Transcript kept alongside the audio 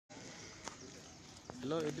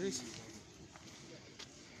Hello Idris.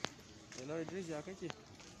 Hello Idris, ya kake?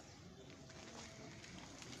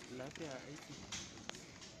 Lafiya aiki.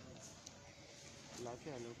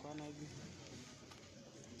 Lafiya lau kwana biyu.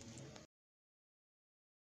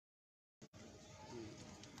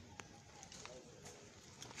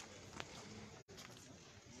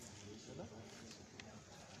 Hello?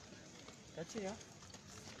 Kace ya?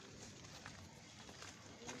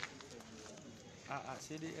 A'a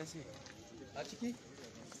sai dai SA. A ciki?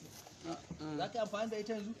 Za ka yi amfani da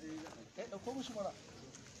ita yanzu? Kai ɗauko mushi mara.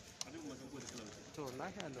 To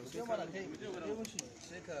lafiya lau sai Sai mara kai, ɗauko mushi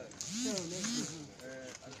sai ka...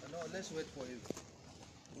 No, let's wait for you.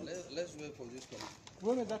 Let's wait for this one.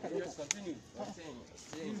 Where za ka ɗauko? Yes, continue.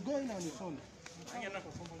 He's going on his own.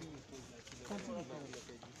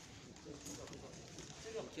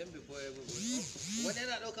 Came before everybody. Wani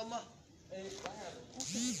yana ɗaukan ma?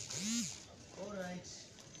 All right.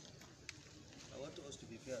 I want us to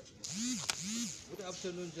be fair. Good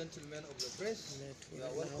afternoon, gentlemen of the press. You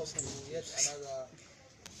are welcome to yet another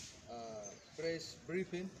press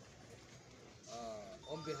briefing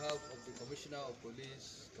on behalf of the Commissioner of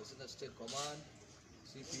Police, Katsina State Command,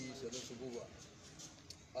 CP Salosu Buba.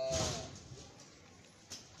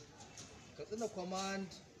 Katsina Command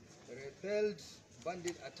repelled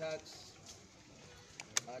bandit attacks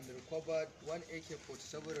and recovered one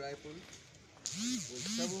AK-47 rifle with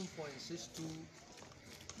 7.62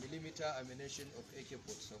 millimeter ammunition of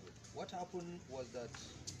AK-47. What happened was that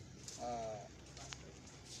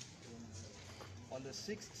on the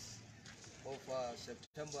 6th of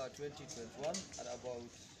September 2021 at about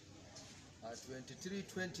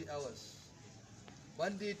 23:20 hours,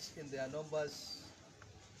 bandits in their numbers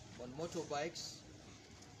on motorbikes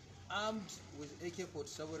armed with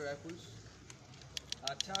AK-47 rifles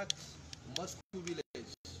attacked MASU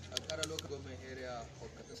village, Ankara local government area of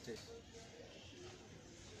Katsina State.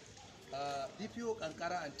 DPO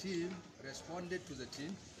Ankara and team responded to the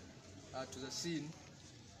scene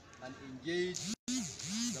and engaged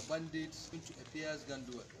the bandits into a fierce gun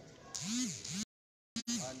duel.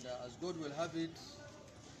 And as God will have it,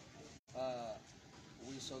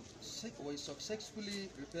 we successfully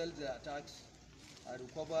repelled the attacks and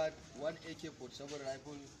recovered one AK-47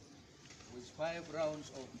 rifle with 5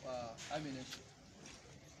 rounds of ammunition.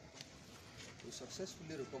 We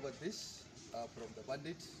successfully recovered this from the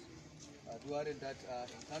bandits during that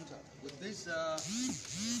encounter. With this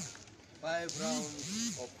 5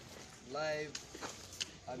 rounds of live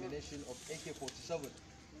ammunition of AK-47.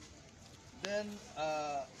 Then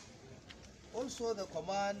also the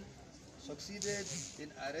command succeeded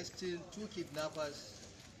in arresting 2 kidnappers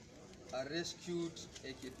and rescued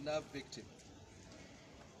a kidnapped victim.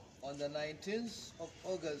 On the 19th of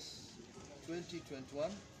August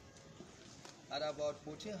 2021, at about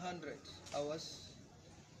 1400 hours,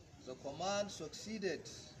 the command succeeded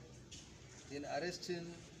in arresting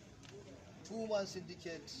 2-man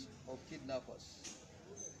syndicate of kidnappers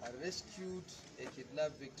and rescued a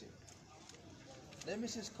kidnapped victim.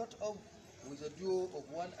 Nemesis cut off with a duo of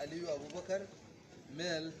one Aliyu Abubakar,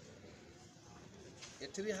 male, a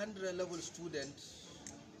 300 level student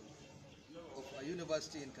of a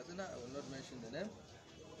university in Katsina, I will not mention the name.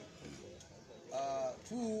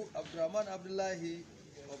 2 Abdurrahman Abdullahi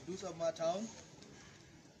of Dusama town,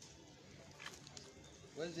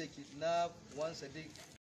 when they kidnapped 1 Sadiq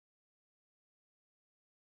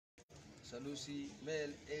Sanusi,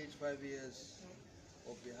 male, age 5 years,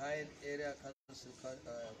 of behind area council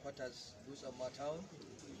quarters, Dusama town,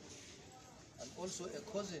 and also a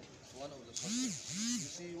cousin to one of the suspects. You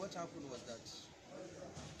see, what happened was that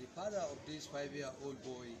the father of this 5-year-old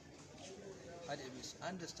boy had a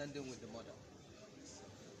misunderstanding with the mother,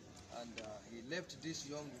 and he left this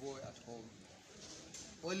young boy at home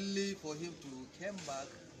only for him to come back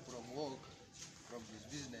from work, from his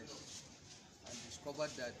business, and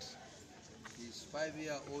discovered that his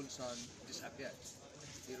 5-year-old son disappeared.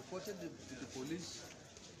 He reported to the police,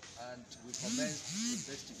 and we commenced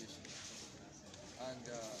investigation. And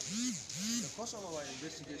in the course of our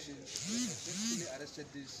investigation, we successfully arrested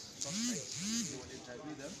these suspects. We will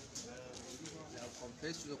interview them. They have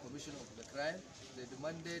confessed to the commission of the crime. They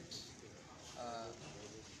demanded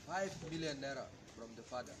 5 million naira from the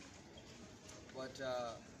father. But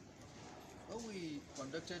when we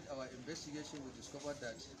conducted our investigation, we discovered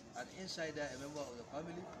that an insider, a member of the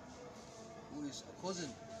family, who is a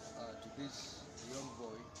cousin to this young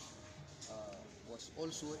boy, was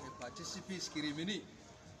also a participant crimini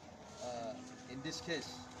in this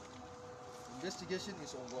case. Investigation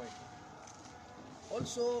is ongoing.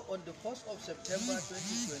 Also, on the 1st of September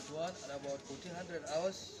 2021, at about 1400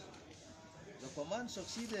 hours, the command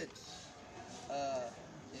succeeded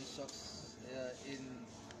in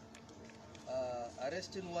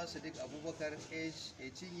arresting one Sadiq Abubakar, age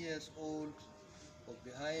 18 years old, of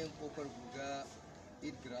behind Kopar Buga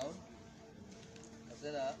Eid ground,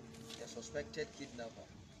 Katsina, a suspected kidnapper.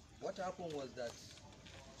 What happened was that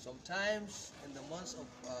sometimes in the month of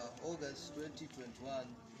August 2021,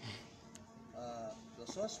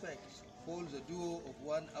 the suspect called the duo of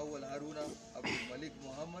one Awal Haruna, Abdul Malik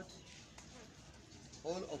Muhammad,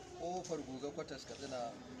 all of Kopar Buga Kwatas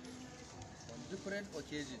Katsina, on different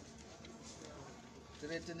occasions,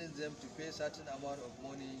 threatening them to pay certain amount of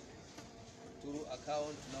money through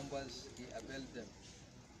account numbers he availed them,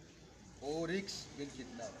 or risks being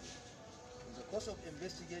kidnapped. In the course of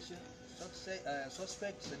investigation,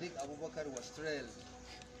 suspect Sadiq Abubakar was trailed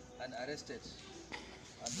and arrested,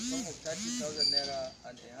 and the sum of 30,000 naira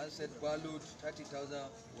and a handset valued 30,000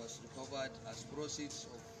 was recovered as proceeds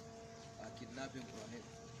of kidnapping from him.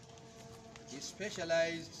 He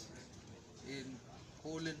specialized in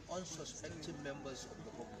calling unsuspecting members of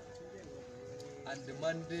the public and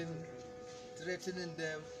threatening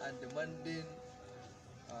them and demanding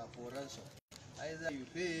for ransom. Either you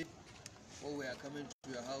pay or we are coming to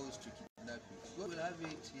your house to kidnap you. God will have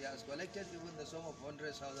it. He has collected even the sum of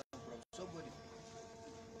 100,000 from somebody.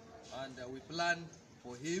 And we planned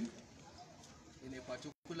for him in a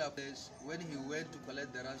particular place. When he went to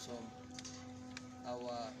collect the ransom,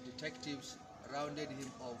 our detectives rounded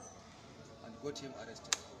him up and got him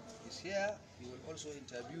arrested. He's here. We will also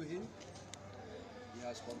interview him. He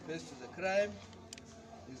has confessed to the crime.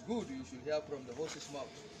 It's good. You should hear from the horse's mouth.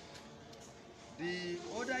 The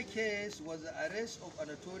other case was the arrest of a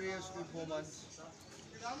notorious informant,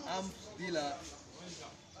 arms dealer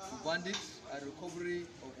to bandits, and recovery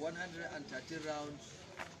of 130 rounds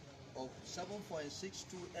of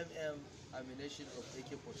 7.62 mm ammunition of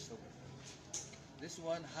AK-47. This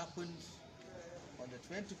one happened on the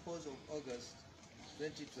 24th of August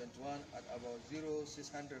 2021 at about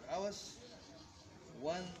 0600 hours.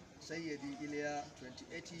 One Sayyidi Ilya,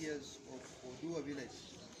 28 years, of Odua village,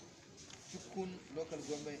 Chukun local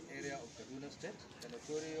government area of Kaduna State, a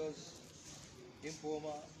notorious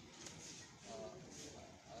informer,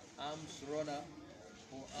 arms runner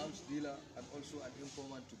or arms dealer, and also an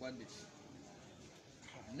informant to bandits.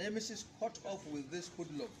 Nemesis caught up with this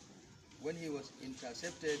hoodlum when he was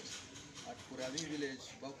intercepted at Kurami village,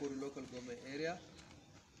 Bakuru local government area,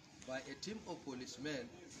 by a team of policemen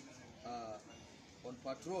on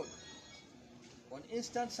patrol. On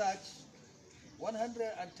instant search,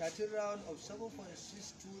 130 rounds of 7.62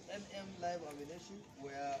 mm live ammunition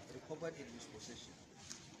were recovered in his possession.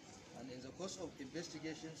 And in the course of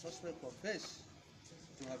investigation, suspect confessed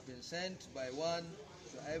to have been sent by one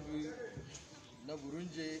to Ivory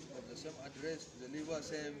Naburunje of the same address to deliver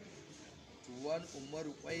same to one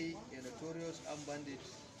Umaru Kwai, a notorious armed bandit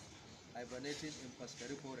hibernating in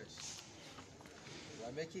Paskari Forest. We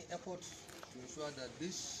are making efforts to ensure that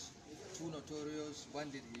these two notorious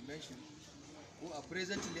bandits he mentioned, who are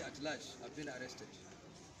presently at large, have been arrested.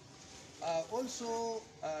 Also,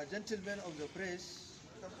 gentlemen of the press,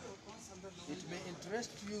 it may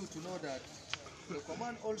interest you to know that the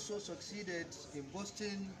command also succeeded in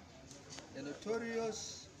busting a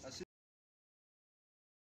notorious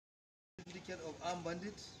syndicate of armed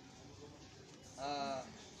bandits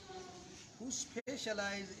who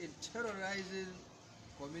specialize in terrorizing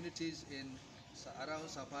communities around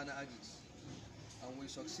Sapana Agis. And we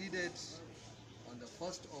succeeded on the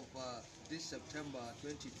 1st of this September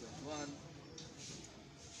 2021,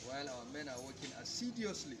 while our men are working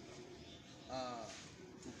assiduously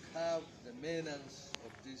to curb the menace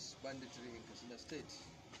of this banditry in Katsina State.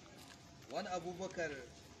 One Abu Bakar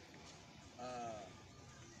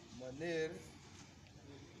Manir,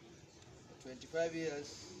 25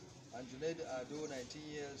 years, and Junaid Ado, 19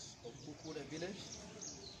 years, of Kukuna village,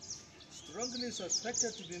 strongly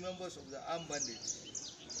suspected to be members of the armed bandits,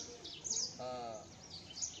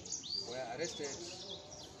 were arrested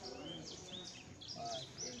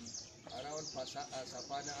in around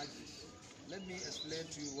Sapana Agis. Let me explain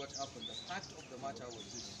to you what happened. The fact of the matter was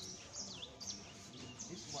this.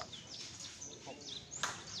 This man,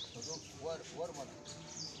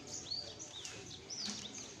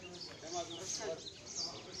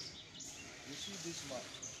 you see this man.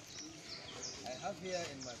 I have here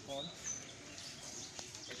in my phone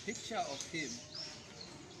a picture of him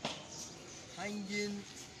hanging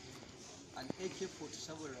an AK-47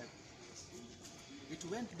 rifle. It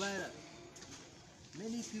went viral.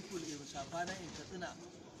 Many people in Sapana in Katsina,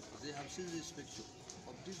 they have seen this picture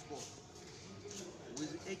of this boy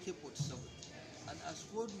with AK-47. And as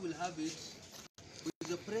God will have it, with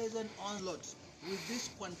the present onslaught with this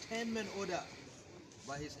containment order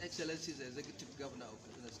by His Excellency the Executive Governor of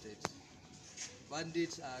Katsina State,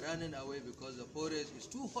 bandits are running away because the forest is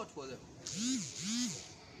too hot for them.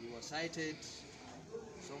 He was sighted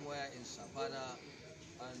somewhere in Savannah,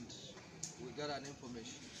 and we got an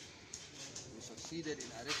information. We succeeded in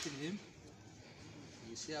arresting him.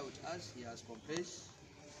 He is here with us. He has confessed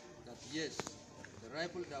that yes, the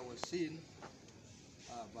rifle that was seen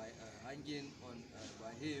by hanging on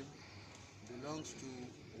by him belongs to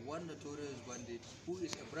one notorious bandit who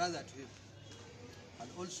is a brother to him, and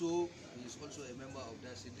also he is also a member of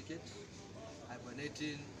that syndicate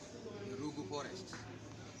hibernating in Rugu forest.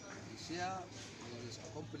 He's here with his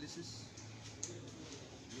accomplices.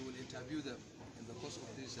 You will interview them in the course of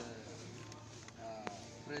this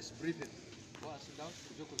press briefing. Go and sit down.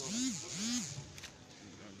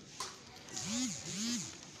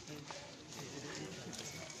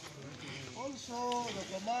 Also, the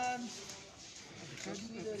command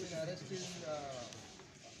succeeded in arresting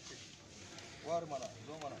Warmana,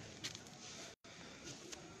 Zomana.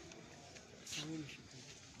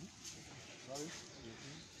 Sorry?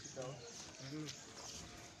 Sit down.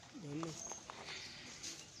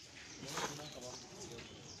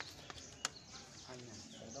 I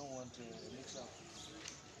don't want to mix up.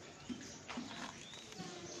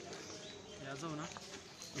 Ya zauna?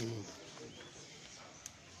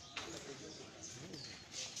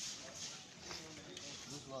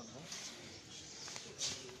 This one, huh?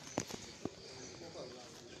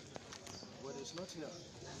 But it's not here.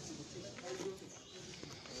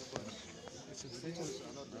 The details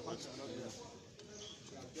are not, the facts are not there.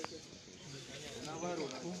 I'm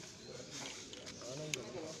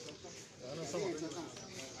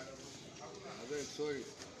very sorry.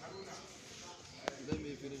 Let me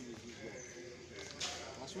finish with this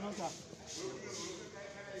one.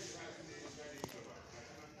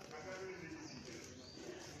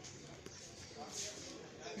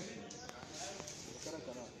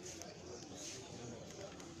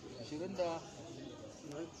 Shirinda.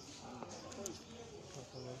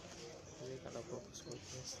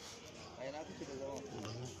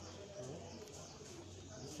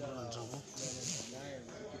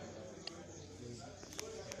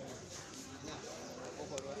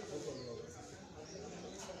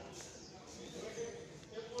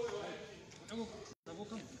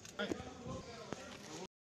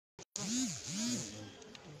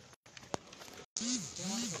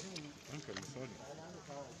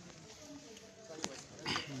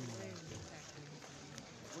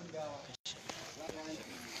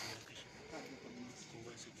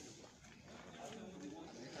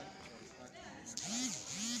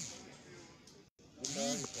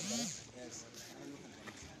 Yes.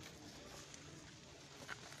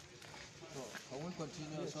 So, I will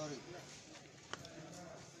continue, sorry.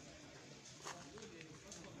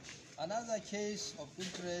 Another case of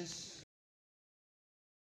interest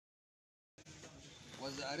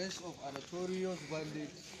was the arrest of a notorious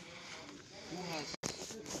bandit who has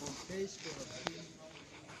confessed to have killed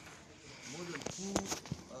more than two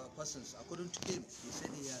persons. According to him, he said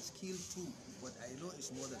he has killed two, but I know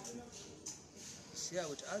it's more than two. He's here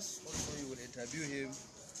with us. Also, you will interview him.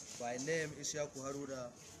 By name, Isah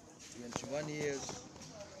 21 years,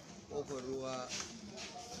 Operua,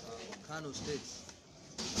 Kano State.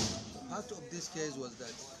 Part of this case was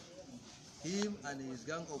that him and his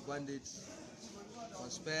gang of bandits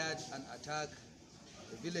conspired and attacked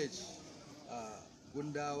the village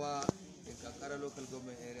Gundawa in Kankara local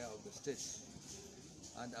government area of the state.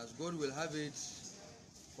 And as God will have it,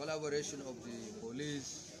 collaboration of the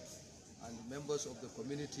police and members of the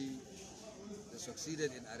community, they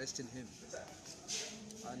succeeded in arresting him.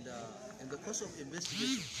 And in the course of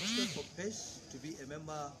investigation, Suspect confessed to be a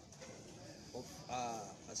member of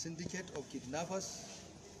a syndicate of kidnappers.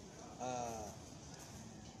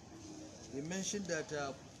 He mentioned that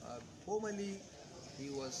formerly he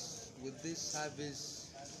was with this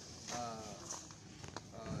service,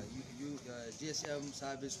 GSM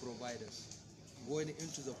service providers, going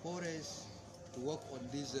into the forest to work on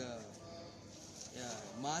these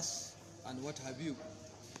mass and what have you.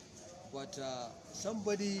 But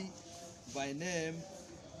somebody by name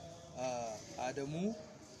Adamu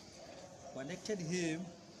connected him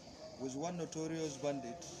with one notorious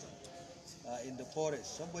bandit in the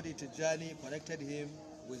forest. Somebody Tijani connected him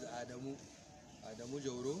with Adamu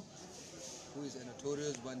Jauro, who is a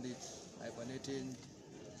notorious bandit hibernating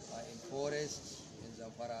in forests in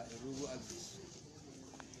Zamfara, in Rugu axis.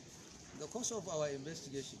 In the course of our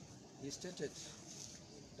investigation, he stated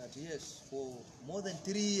that yes, for more than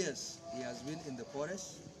 3 years he has been in the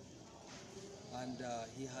forest, and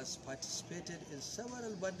he has participated in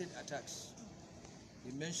several bandit attacks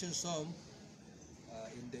He mentioned some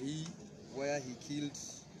in the E where he killed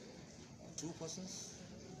 2 persons.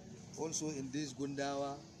 Also in this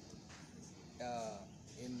Gundawa,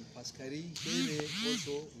 in Paskari,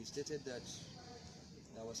 also he stated that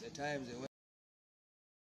there was a time they went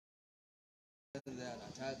there and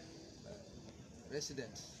attacked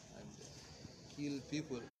residents and killed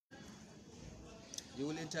people. You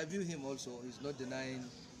will interview him also. He's not denying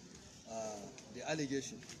the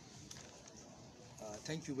allegation.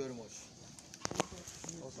 Thank you very much.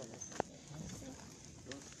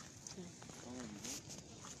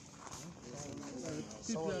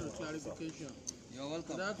 Clarification. You're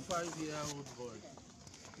welcome. That 5-year-old boy,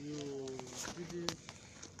 you didn't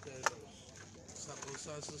tell us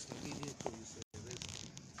circumstances leading to his arrest,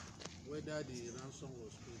 whether the ransom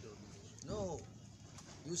was paid or not. No.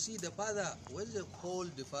 You see, the father, when they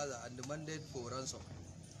called the father and demanded for ransom,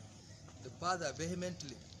 the father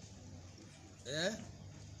vehemently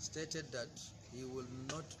stated that he will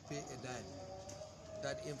not pay a dime.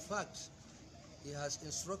 That in fact, he has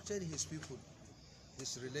instructed his people,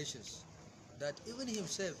 his relations, that even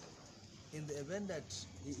himself, in the event that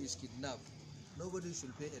he is kidnapped, nobody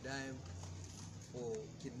should pay a dime for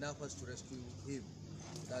kidnappers to rescue him.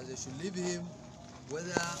 That they should leave him,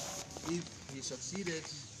 whether if he succeeded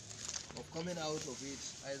of coming out of it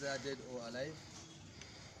either dead or alive.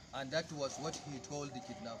 And that was what he told the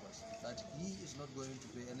kidnappers, that he is not going to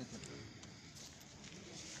pay anything.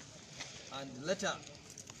 And later,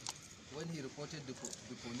 when he reported the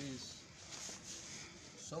police,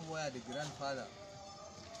 somewhere the grandfather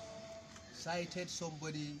cited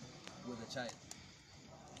somebody with a child.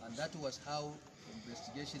 And that was how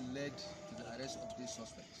investigation led to the arrest of these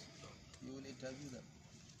suspects. You will interview them.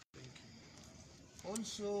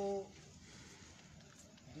 Also,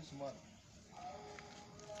 this man.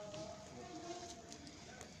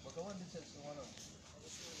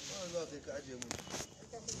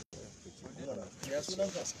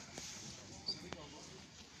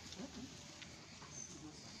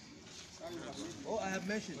 Oh, I have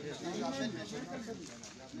mentioned, yes. I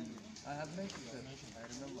have mentioned that. I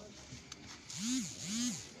remember.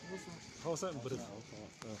 Hausa in Britain.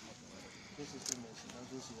 This is the mention.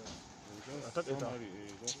 A taƙaita.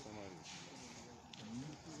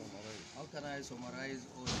 How can I summarize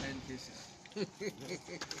all 10 cases?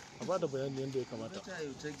 A ba da bayani yadda ya kamata. Better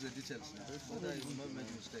you take the details now, so that you will not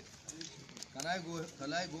make mistake. Can I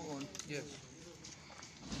go on? Yes.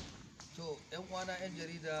 So, ‘yan uwana ‘yan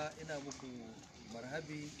jarida ina muku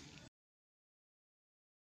marhabi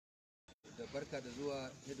da barka da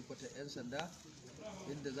zuwa hedikwatar ‘yan sanda,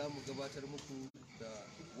 inda za mu gabatar muku da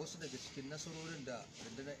wasu daga cikin nasarorin da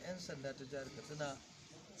rundunar ‘yan sanda ta jihar Katsina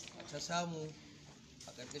ta samu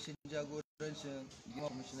a ƙarƙashin jagorancin girma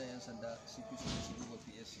kwamishinan 'yan sanda CP Shugo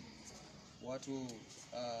PSC. Wato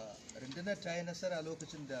rundunar ta yi nasara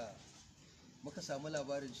lokacin da muka samu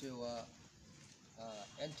labarin cewa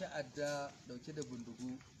 'yan ta'adda dauke da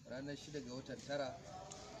bindigu ranar 6 ga watan 9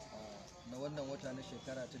 na wannan wata na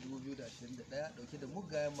shekara ta 2021 dauke da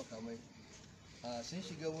mugayen makamai sun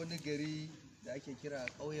shiga wani gari da ake kira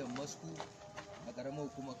ƙauyen Masku a ƙaramar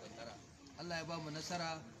hukumar Kankara. Allah ya ba mu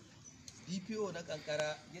nasara. DPO na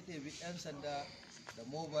Kankara ya ɗebi 'yan sanda da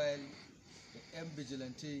mobile da 'yan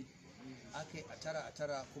vigilante aka yi a tara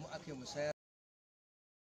kuma aka yi musayar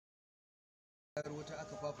wuta,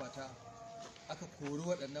 aka fafata, aka kori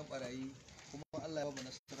waɗannan ɓarayi, kuma Allah ya ba mu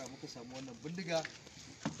nasara muka samu wannan bindiga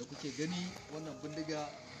da kuke gani. Wannan bindiga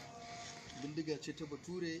ce ta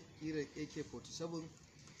bature ƙirar AK-47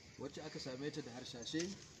 wacce aka same ta da harshashe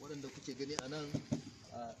waɗanda kuke gani a nan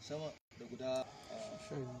sama da guda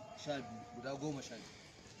 12.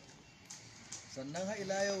 Sannan har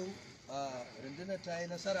ila yau rundunar ta yi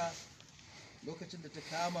nasara lokacin da ta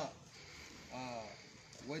kama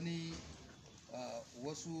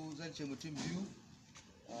wasu zance mutum biyu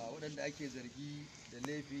waɗanda ake zargi da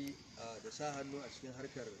laifi da sa hannu a cikin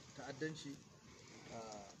harkar ta'addanci.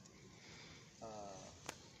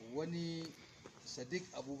 Wani Sadiq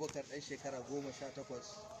Abubakar ɗan shekara 18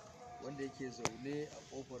 wanda yake zaune a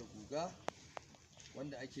ƙofar guga,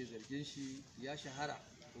 wanda ake zargin shi ya shahara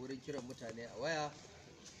wurin kiran mutane a waya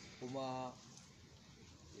kuma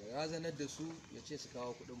ya razanar da su, ya ce su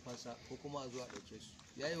kawo kuɗin fansa ko kuma a zuwa ɗauke su.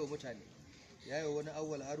 Ya yi wa mutane, ya yi wa wani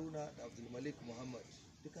Awwal Haruna da Abdulmalik Muhammad,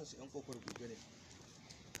 dukansu 'yan ƙofar guga ne.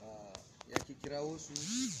 Ya kirawo su,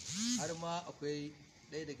 har ma akwai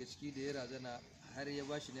ɗaya daga ciki da ya razana har ya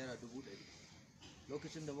ba shi naira 100,000.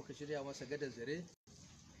 Lokacin da muka shirya masa gadar zare,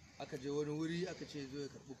 aka je wani wuri aka ce zo ya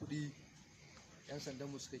karɓi kuɗi, 'yan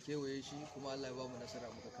sandanmu suka kewaye shi kuma Allah ya ba mu nasara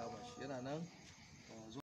muka kama shi. Yana nan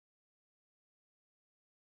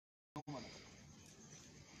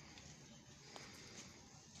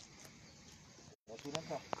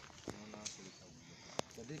sunanka?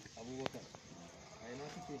 Sadiq Abubakar. A ina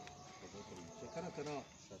kake? Shekara ka nawa?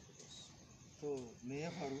 To me ya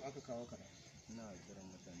faru aka kawo ka nan? Ina kiran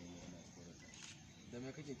mutane ne ina tsorata Da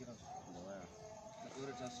me kake kiran su? da waya. Da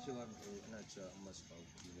tsorata su cewa me? Ina cewa in masu kawo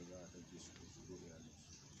kuɗi da za a ɗauke su ko su go iyalinsu.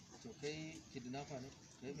 To kai kidnapper ne?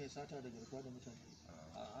 Kai mai sata da garkuwa da mutane?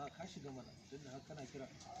 A'a ka shiga mana tunda har kana kira.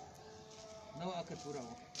 Nawa aka tura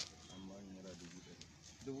maka? Amma ni naira 100,000.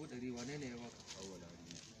 100,000 wane ne ya baka? Awwala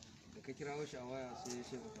ne. Da ka kirawo shi a waya sai ya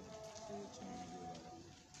ce maka Sai ya ce min zai bada.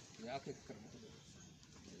 ya aka yi ka karɓi kuɗi?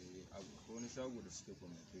 Akwai wani shago da suke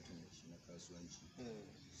communicating da shi na kasuwanci.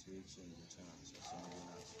 Sai ya ce in je can a sassan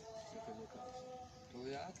gona. Sai ka zo ka amsa. To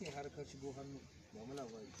ya aka yi har ka shigo hannu? Ba mu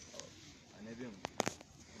labari. A na bin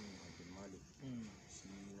Abdulmalik shi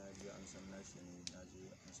na je an san nashi ne na je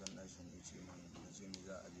an san nashi ne ce man na je ni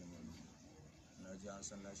za a je man na je an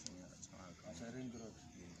san nashi ne a can aka A can ring road.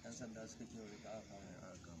 Yan sanda suka kewaye ka aka kama.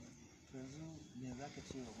 aka kama. To yanzu me za ka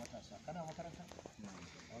ce wa matasa? Kana makaranta? Ina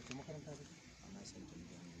A wace makaranta kake? na san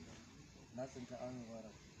tambayan da Na tsinta an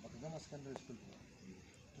mubarak. Baka gama secondary school ba.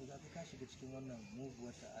 To za ka shiga cikin wannan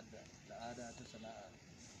muguwar ta'ada ta sana'a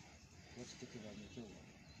wacce take ba mai kyau ba.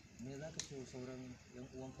 Me za ka ce wa sauran yan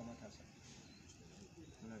uwanka matasa?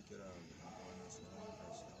 ina kira ga ɗan uwana su ma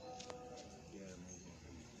matasa kiyaye mugun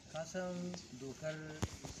hali. Ka san dokar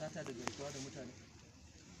sata da garkuwa da mutane?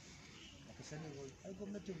 Baka sani ba, ai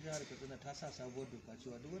gwamnatin jihar Katsina ta sa sabuwar doka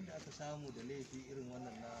cewa duk wanda aka samu da laifi irin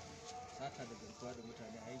wannan na sata da garkuwa da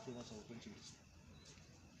mutane a yanke masa hukuncin kisa.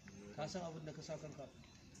 Ka san abin da ka sa kanka?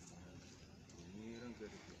 Ni ranka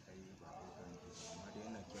da ke kai ba ɗauka nake ba amma dai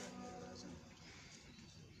yana kira ne da razan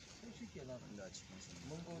Sai shi kenan. inda a cikin su ne.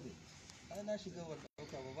 Mun gode. Ai na shiga wanda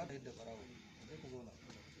ɗauka ba da yadda ɓarawo. Sai ka zauna.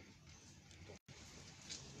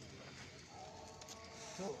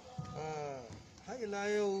 To, har ila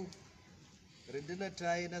yau rundunar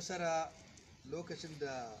ta yi nasara lokacin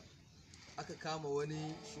da aka kama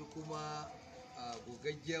wani shi kuma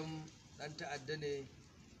gogaggen ɗan ta'adda ne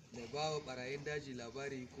mai ba wa ɓarayin daji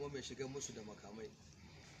labari kuma mai shiga musu da makamai.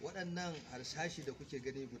 Waɗannan harsashi da kuke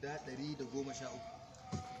gani guda 113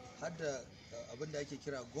 har da abin da ake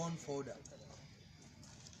kira gun powder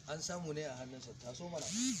an samu ne a hannunsa. Taso mana.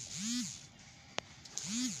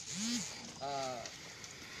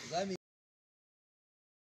 Za mu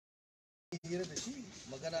yi hira da shi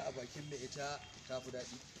magana a bakin mai ita ta fi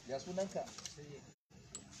daɗi. Ya sunanka?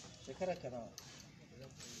 Shekarar ka nawa?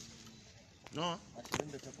 No.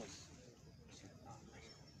 28.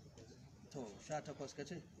 To 18 ka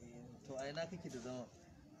ce? To a ina kake da zama?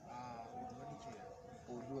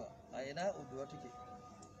 Oduwa. A ina Oduwa take?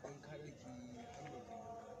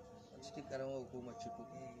 A cikin ƙaramar hukumar Cikun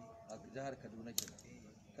a jihar Kaduna kenan.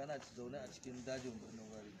 Kana zaune a cikin dajin birnin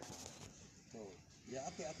Gwari. To ya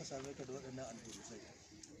aka yi aka same ka da waɗannan alburusai?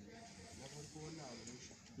 Na farko wannan abu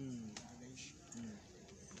ne shi.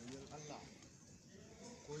 Domin Allah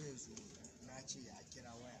ko yanzu na ce a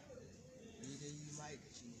kira waya. Ni dai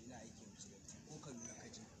ma'aikaci ne ina aikin musulunci ko Kaduna ka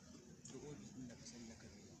je duk ofis ɗin da ka sani na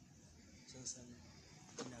Kaduna sun san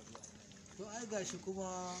ina zuwa ina ne. To ai gashi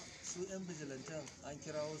kuma su 'yan bijilantan an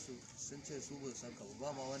kirawo su sun ce su ba san ka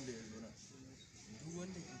ba ma wanda ya zo nan. Duk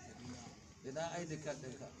wanda ke Kaduna Ina ID card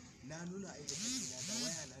ɗinka? na nuna ID card ɗina da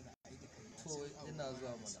waya na da ID card ɗina. To ina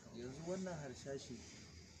zuwa mana. Yanzu wannan harshashi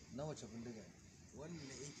na wace bindiga ne? Wannan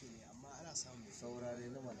na yake ne amma ana samu Saurare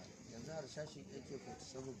ni mana. Yanzu harshashi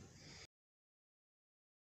AK-47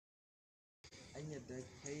 an yadda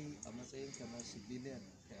kai a matsayinka na civilian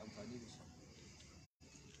kai amfani da shi.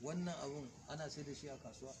 Wannan abun ana sai da shi a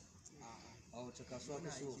kasuwa? A wace kasuwa ka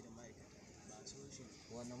Muna so? aiki da ma'aikata ba a so shi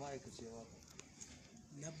Wanne ma'aikaci ya baka?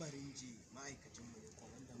 na barinji ma'aikacin mu ne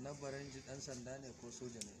kwamandan Na baranji ɗan sanda ne ko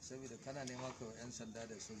soja ne? Saboda kana nema ka wa 'yan sanda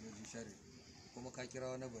da sojoji shari kuma ka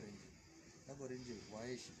kirawo na baranji. Na baranji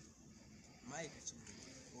waye shi? ma'aikacin mu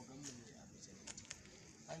ne ogan mu ne a bijilanti.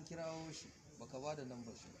 An kirawo shi baka ba da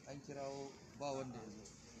lambar shi an kirawo ba wanda ya zo.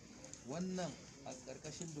 Wannan a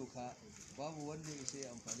ƙarƙashin doka babu wanda ya sai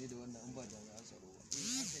amfani da wannan in ba jami'an tsaro ba.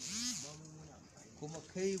 Haka ne ba mu muna amfani. Kuma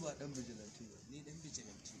kai ba ɗan bijilanti ba. Ni dan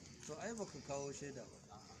bijilanti ne. To ai baka kawo shaida ba.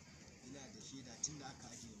 A'a ina da shaida tun da aka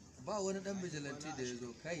ajiye ni. Ba wani ɗan bijilanti da ya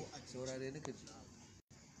zo kai saurare ni ka ji.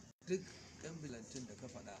 Duk ɗan bijilantin da ka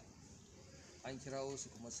faɗa an kirawo su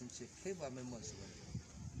kuma sun ce kai ba memban su ba ne.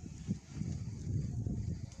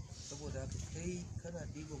 Saboda haka kai kana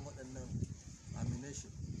ɗiban waɗannan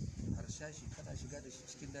ammunition harshashi kana shiga da shi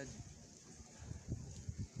cikin daji.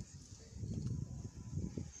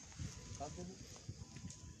 Ka gani?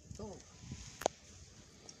 To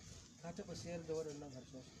ka taɓa sayar da waɗannan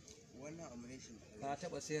harshashi? Wannan ammunition Ka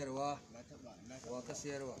taɓa sayarwa? na taba Wa ka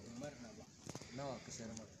sayarwa? Umar na ba. nawa ka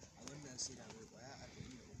sayar maka? a wannan sai da mai kwaya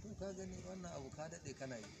 43. To ka gani wannan abu ka daɗe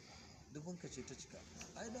kana yi, dubun ka ce ta cika.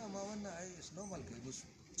 Ai dama wannan ai is normal kai musu.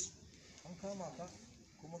 An kama ka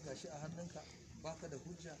kuma gashi a hannunka baka da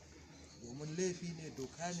hujja, domin laifi ne,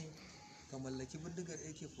 doka ne ka mallaki bindigar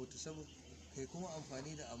AK-47 kai kuma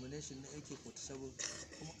amfani da ammunition na AK-47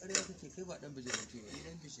 kuma ƙarya kake, kai ba ɗan bijirante ba,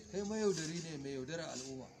 Idan bishe kai mayaudari ne mai yaudarar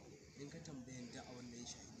al'umma. in ka tambayin da a wannan ya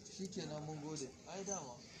shahi Shikenan mun gode. Ai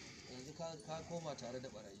dama yanzu ka koma tare da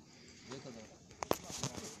barayi, zai ka zauna.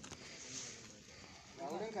 a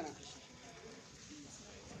wurin ka nan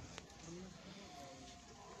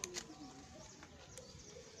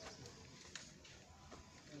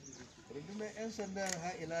Rundunar 'yan sandan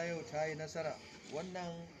ha'ila yau ta yi nasara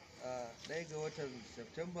wannan 1 ga watan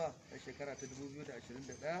Septemba na shekara ta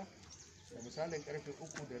 2021 da misalin karfe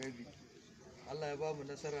 3:30. Allah ya ba mu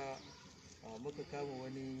nasara, muka kama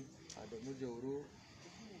wani Adamu Jauro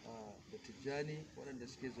da Tijjani waɗanda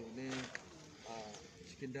suke zaune a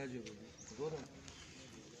cikin dajin rubu. Zo nan.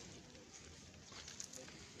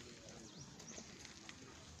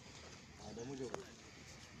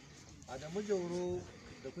 Adamu Jauro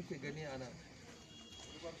da kuke gani a nan,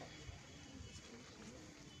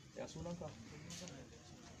 ya sunanka?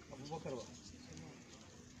 Abubakar ba?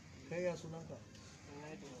 Kai ya sunanka?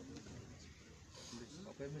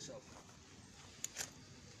 Akwai misa abu.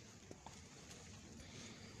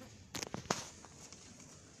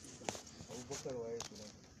 Abubakar waye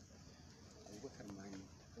sunanka? abubakar mani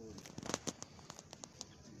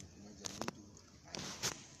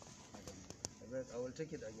I will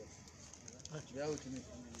take it again. Yeah, with me.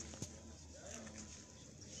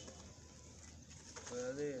 So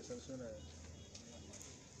they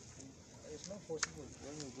it's not possible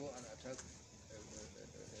when you go and attack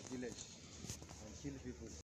a village and kill people.